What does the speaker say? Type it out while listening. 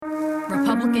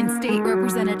Republican State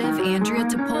Representative Andrea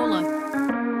Tupola.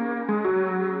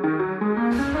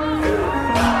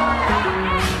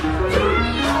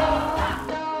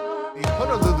 The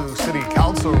Honolulu City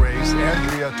Council race,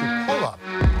 Andrea Tupola.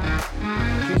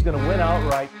 She's going to win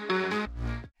outright.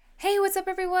 Hey, what's up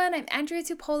everyone? I'm Andrea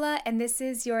Tupola and this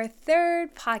is your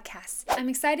third podcast. I'm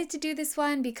excited to do this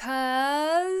one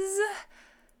because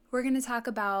we're going to talk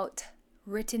about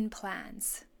written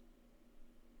plans.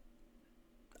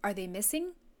 Are they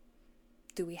missing?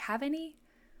 Do we have any?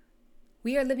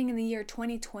 We are living in the year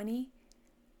 2020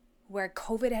 where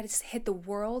COVID has hit the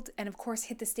world and of course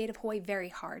hit the state of Hawaii very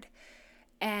hard.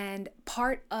 And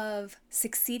part of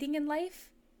succeeding in life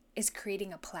is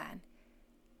creating a plan.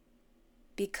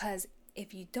 Because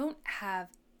if you don't have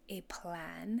a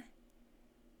plan,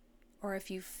 or if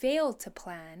you fail to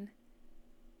plan,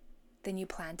 then you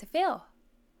plan to fail.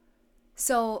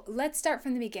 So let's start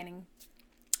from the beginning.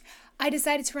 I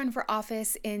decided to run for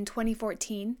office in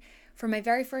 2014 for my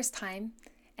very first time,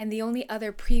 and the only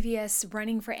other previous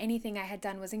running for anything I had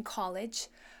done was in college.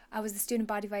 I was the student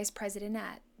body vice president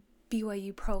at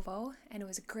BYU Provo, and it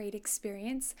was a great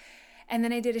experience. And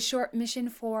then I did a short mission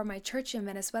for my church in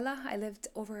Venezuela. I lived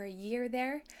over a year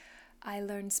there. I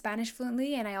learned Spanish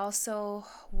fluently, and I also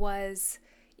was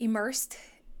immersed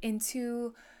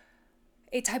into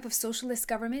a type of socialist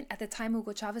government. At the time,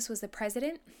 Hugo Chavez was the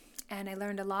president, and I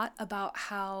learned a lot about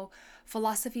how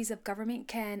philosophies of government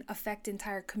can affect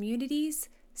entire communities,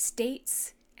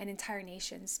 states, and entire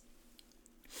nations.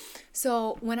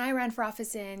 So when I ran for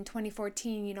office in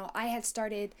 2014, I had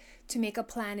started to make a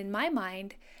plan in my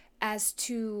mind as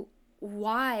to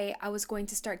why I was going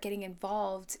to start getting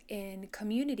involved in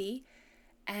community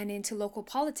and into local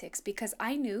politics, because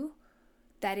I knew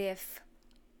that if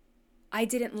I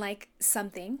didn't like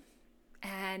something,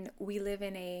 and we live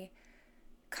in a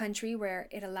country where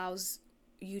it allows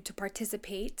you to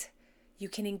participate, you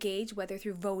can engage, whether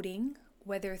through voting,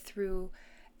 whether through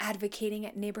advocating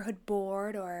at neighborhood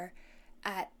board or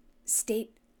at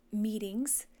state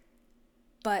meetings,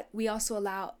 but we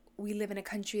live in a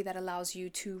country that allows you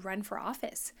to run for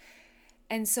office.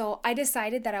 And so I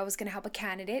decided that I was going to help a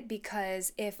candidate,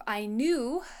 because if I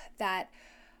knew that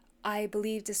I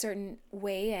believed a certain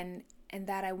way and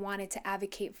that I wanted to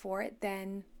advocate for it,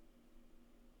 then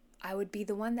I would be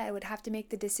the one that would have to make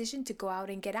the decision to go out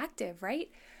and get active,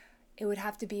 right? It would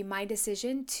have to be my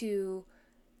decision to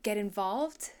get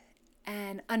involved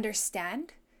and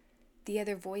understand the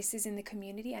other voices in the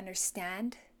community,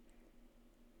 understand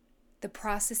the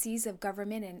processes of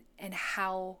government and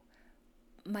how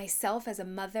myself as a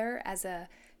mother, as a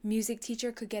music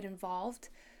teacher could get involved.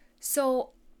 So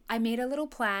I made a little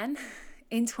plan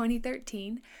in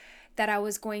 2013 that I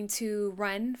was going to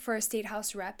run for a state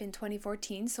house rep in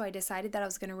 2014. So I decided that I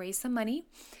was going to raise some money.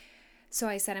 So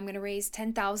I said I'm going to raise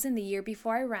 $10,000 the year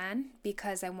before I ran,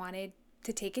 because I wanted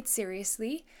to take it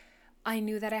seriously. I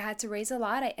knew that I had to raise a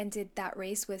lot. I ended that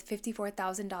race with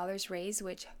 $54,000 raised,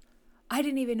 which I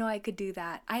didn't even know I could do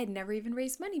that. I had never even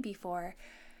raised money before.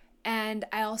 And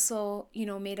I also,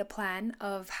 made a plan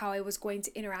of how I was going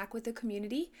to interact with the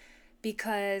community,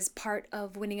 because part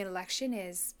of winning an election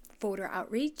is voter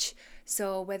outreach.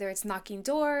 So whether it's knocking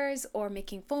doors or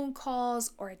making phone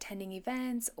calls or attending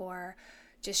events or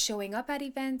just showing up at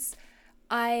events,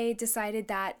 I decided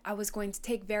that I was going to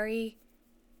take very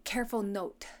careful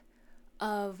note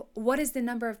of what is the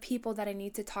number of people that I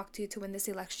need to talk to win this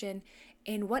election,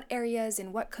 in what areas,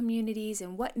 in what communities,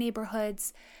 in what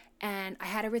neighborhoods, and I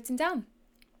had it written down.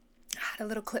 I had a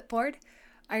little clipboard.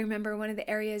 I remember one of the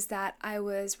areas that I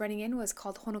was running in was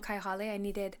called Honokaihale. I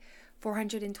needed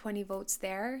 420 votes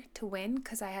there to win,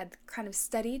 because I had kind of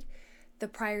studied the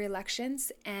prior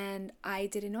elections and I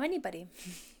didn't know anybody.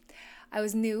 I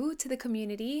was new to the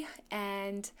community,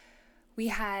 and we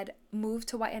had moved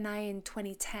to Waianae in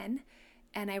 2010,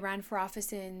 and I ran for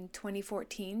office in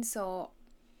 2014. So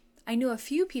I knew a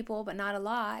few people, but not a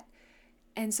lot.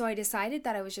 And so I decided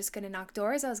that I was just going to knock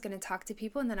doors. I was going to talk to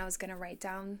people, and then I was going to write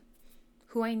down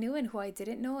who I knew and who I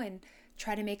didn't know and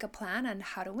try to make a plan on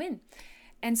how to win.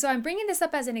 And so I'm bringing this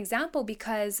up as an example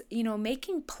because,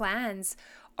 making plans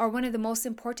are one of the most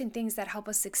important things that help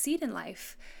us succeed in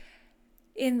life.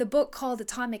 In the book called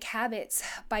Atomic Habits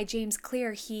by James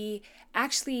Clear, he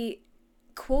actually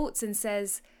quotes and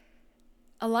says,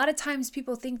 a lot of times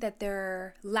people think that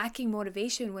they're lacking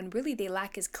motivation when really they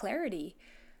lack is clarity.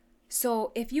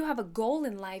 So if you have a goal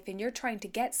in life and you're trying to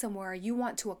get somewhere, you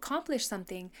want to accomplish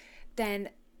something, then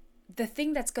the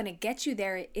thing that's going to get you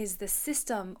there is the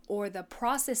system or the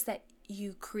process that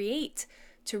you create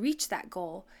to reach that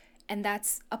goal. And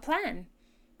that's a plan.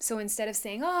 So instead of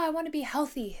saying, I want to be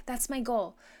healthy, that's my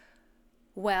goal.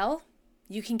 Well,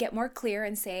 you can get more clear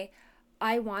and say,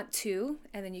 I want to,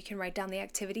 and then you can write down the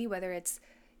activity, whether it's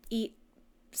eat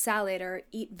salad or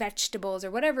eat vegetables or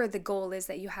whatever the goal is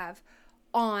that you have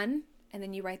on, and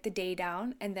then you write the day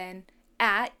down, and then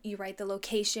at, you write the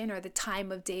location or the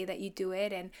time of day that you do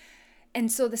it.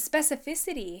 And so the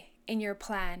specificity in your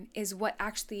plan is what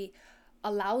actually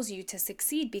allows you to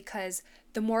succeed, because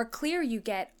the more clear you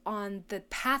get on the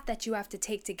path that you have to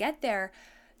take to get there,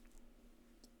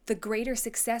 the greater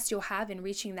success you'll have in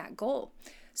reaching that goal.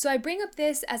 So I bring up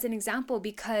this as an example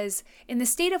because in the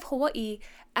state of Hawaii,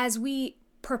 as we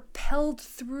propelled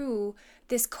through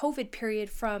this COVID period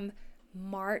from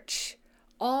March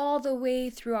all the way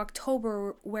through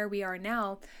October, where we are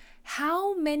now,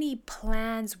 how many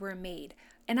plans were made?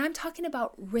 And I'm talking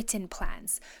about written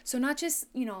plans. So not just,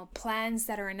 plans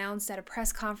that are announced at a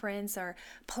press conference or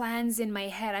plans in my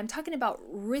head. I'm talking about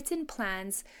written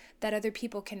plans that other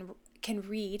people can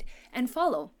read and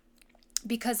follow.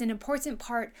 Because an important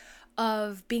part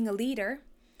of being a leader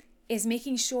is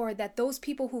making sure that those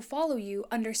people who follow you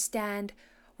understand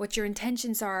what your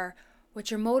intentions are,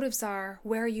 what your motives are,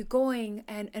 where are you going,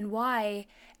 and why,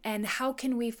 and how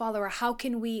can we follow, or how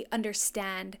can we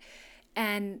understand.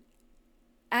 And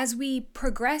as we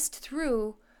progressed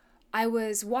through, I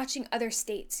was watching other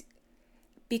states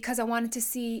because I wanted to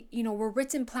see, were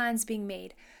written plans being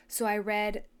made. So I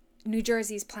read New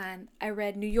Jersey's plan, I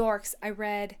read New York's, I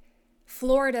read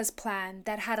Florida's plan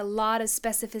that had a lot of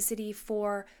specificity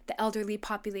for the elderly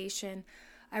population.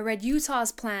 I read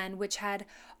Utah's plan, which had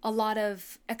a lot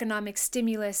of economic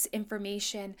stimulus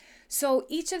information. So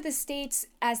each of the states,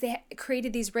 as they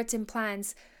created these written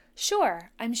plans,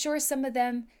 I'm sure some of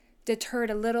them deterred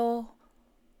a little,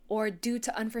 or due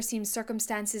to unforeseen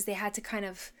circumstances, they had to kind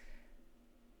of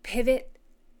pivot.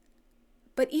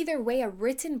 But either way, a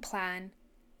written plan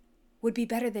would be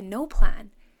better than no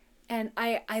plan. And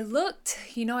I looked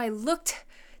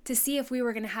to see if we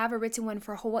were going to have a written one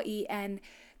for Hawaii, and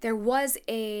there was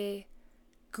a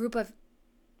group of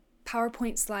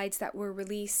PowerPoint slides that were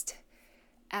released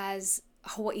as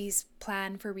Hawaii's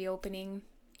plan for reopening.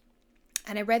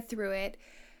 And I read through it.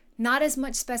 Not as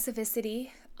much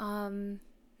specificity,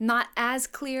 not as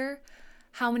clear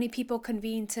how many people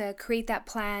convened to create that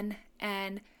plan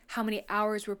and how many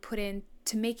hours were put in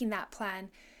to making that plan.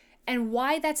 And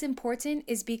why that's important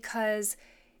is because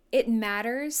it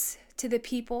matters to the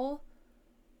people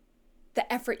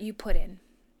the effort you put in.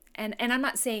 And I'm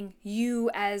not saying you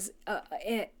as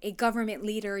a government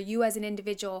leader, you as an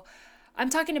individual. I'm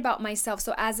talking about myself.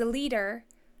 So as a leader,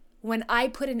 when I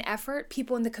put in effort,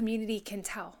 people in the community can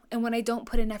tell. And when I don't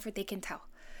put in effort, they can tell.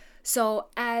 So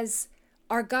as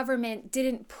our government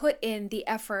didn't put in the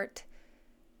effort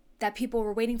that people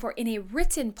were waiting for in a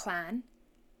written plan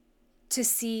to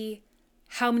see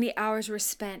how many hours were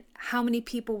spent, how many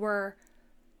people were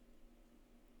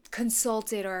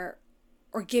consulted or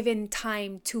given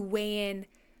time to weigh in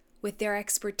with their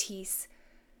expertise,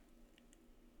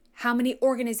 how many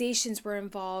organizations were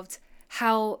involved,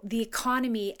 how the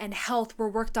economy and health were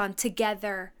worked on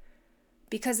together.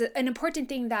 Because an important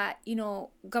thing that,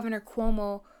 Governor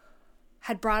Cuomo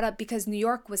had brought up, because New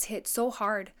York was hit so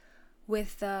hard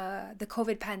with the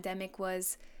COVID pandemic,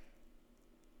 was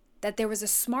that there was a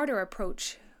smarter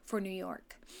approach for New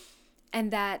York,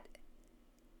 and that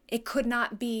it could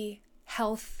not be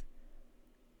health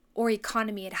or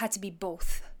economy. It had to be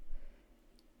both.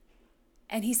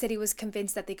 And he said he was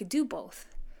convinced that they could do both.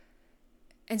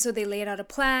 And so they laid out a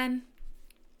plan.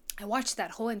 I watched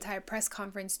that whole entire press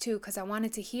conference too, because I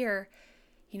wanted to hear,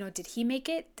 did he make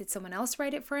it? Did someone else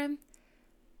write it for him?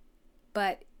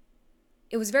 But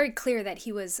it was very clear that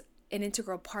he was an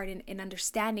integral part in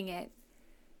understanding it,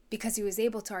 because he was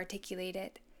able to articulate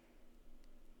it.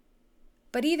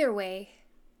 But either way,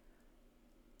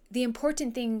 the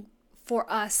important thing for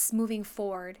us moving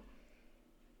forward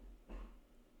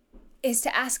is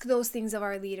to ask those things of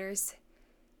our leaders.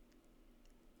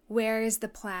 Where is the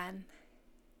plan?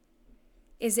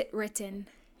 Is it written?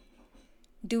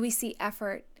 Do we see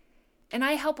effort? And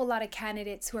I help a lot of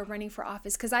candidates who are running for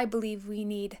office because I believe we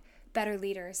need better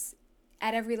leaders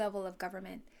at every level of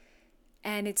government.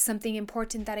 And it's something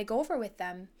important that I go over with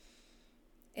them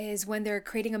is when they're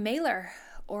creating a mailer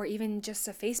or even just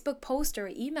a Facebook post or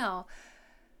email.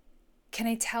 Can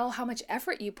I tell how much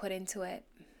effort you put into it?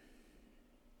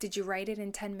 Did you write it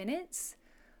in 10 minutes?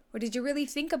 Or did you really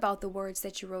think about the words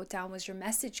that you wrote down? Was your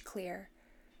message clear?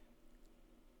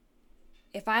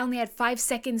 If I only had 5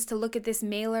 seconds to look at this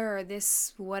mailer or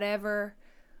this whatever,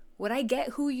 would I get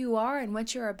who you are and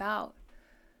what you're about?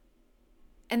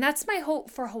 And that's my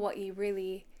hope for Hawaii,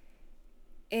 really,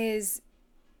 is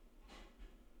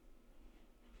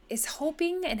is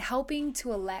hoping and helping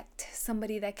to elect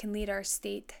somebody that can lead our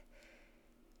state,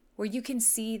 where you can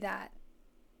see that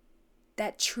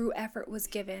true effort was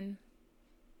given.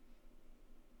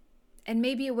 And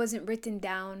maybe it wasn't written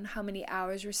down how many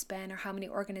hours were spent or how many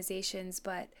organizations,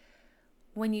 but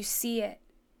when you see it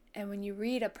and when you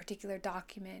read a particular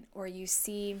document or you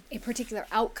see a particular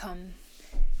outcome,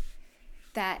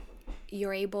 that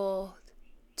you're able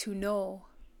to know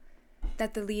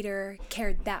that the leader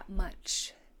cared that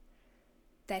much,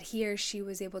 that he or she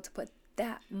was able to put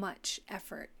that much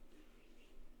effort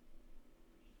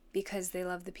because they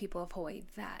love the people of Hawaii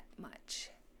that much.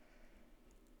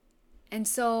 And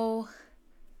so,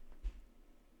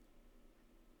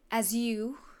 as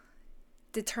you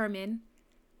determine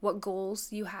what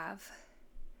goals you have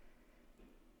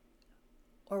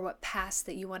or what paths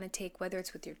that you want to take, whether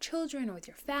it's with your children or with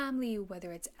your family,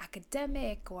 whether it's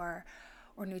academic or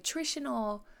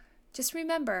nutritional, just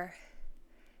remember,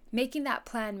 making that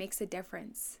plan makes a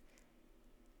difference.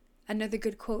 Another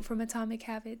good quote from Atomic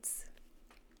Habits: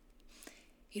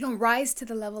 you don't rise to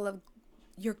the level of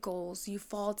your goals, you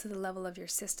fall to the level of your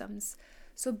systems.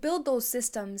 So build those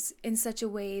systems in such a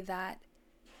way that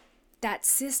that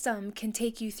system can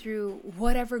take you through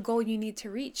whatever goal you need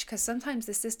to reach, because sometimes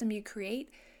the system you create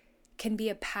can be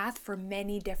a path for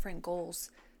many different goals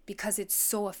because it's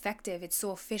so effective, it's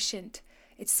so efficient,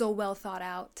 it's so well thought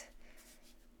out.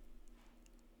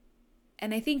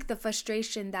 And I think the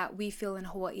frustration that we feel in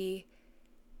Hawaii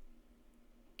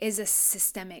is a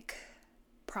systemic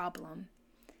problem,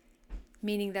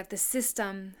 meaning that the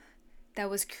system that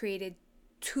was created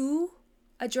to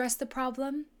address the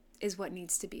problem is what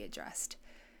needs to be addressed.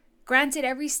 Granted,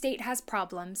 every state has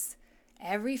problems,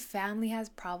 every family has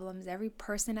problems, every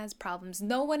person has problems.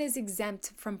 No one is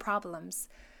exempt from problems,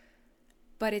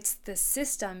 but it's the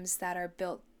systems that are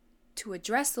built to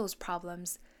address those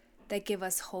problems that give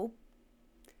us hope,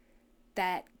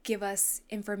 that give us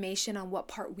information on what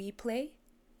part we play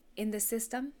in the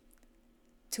system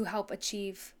to help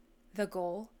achieve the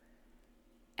goal.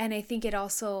 And I think it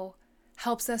also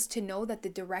helps us to know that the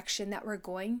direction that we're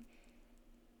going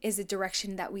is a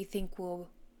direction that we think will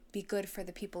be good for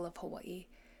the people of Hawaii.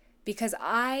 Because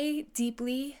I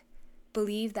deeply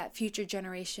believe that future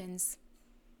generations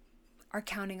are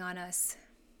counting on us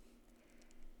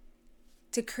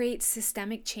to create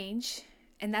systemic change.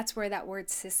 And that's where that word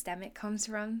systemic comes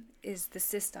from, is the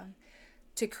system.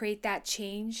 To create that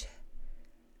change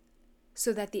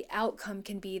so that the outcome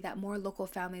can be that more local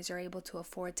families are able to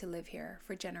afford to live here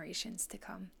for generations to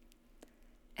come.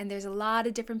 And there's a lot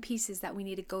of different pieces that we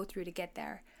need to go through to get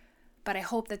there. But I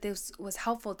hope that this was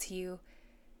helpful to you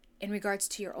in regards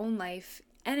to your own life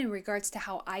and in regards to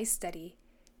how I study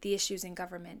the issues in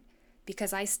government,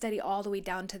 because I study all the way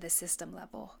down to the system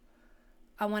level.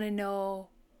 I want to know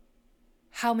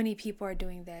how many people are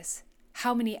doing this,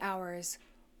 how many hours,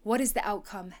 what is the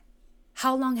outcome,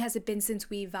 how long has it been since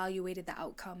we evaluated the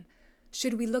outcome?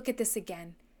 Should we look at this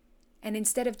again? And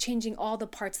instead of changing all the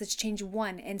parts, let's change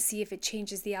one and see if it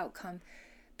changes the outcome.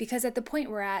 Because at the point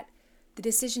we're at, the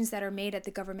decisions that are made at the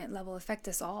government level affect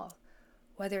us all.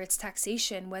 Whether it's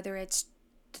taxation, whether it's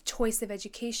the choice of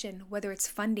education, whether it's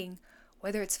funding,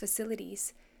 whether it's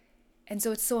facilities. And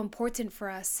so it's so important for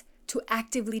us to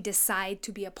actively decide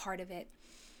to be a part of it.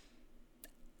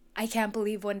 I can't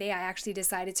believe one day I actually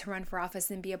decided to run for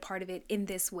office and be a part of it in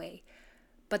this way.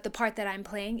 But the part that I'm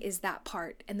playing is that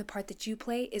part, and the part that you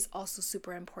play is also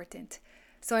super important.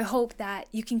 So I hope that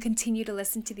you can continue to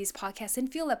listen to these podcasts and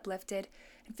feel uplifted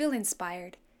and feel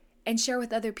inspired and share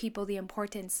with other people the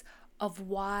importance of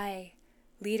why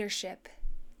leadership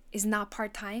is not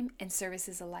part-time and service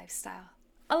is a lifestyle.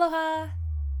 Aloha!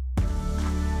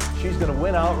 She's going to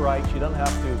win outright. She doesn't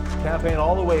have to campaign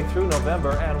all the way through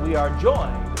November, and we are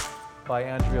joined by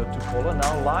Andrea Tupola,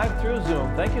 now live through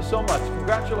Zoom. Thank you so much.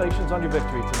 Congratulations on your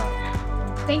victory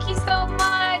tonight. Thank you so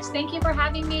much. Thank you for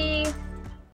having me.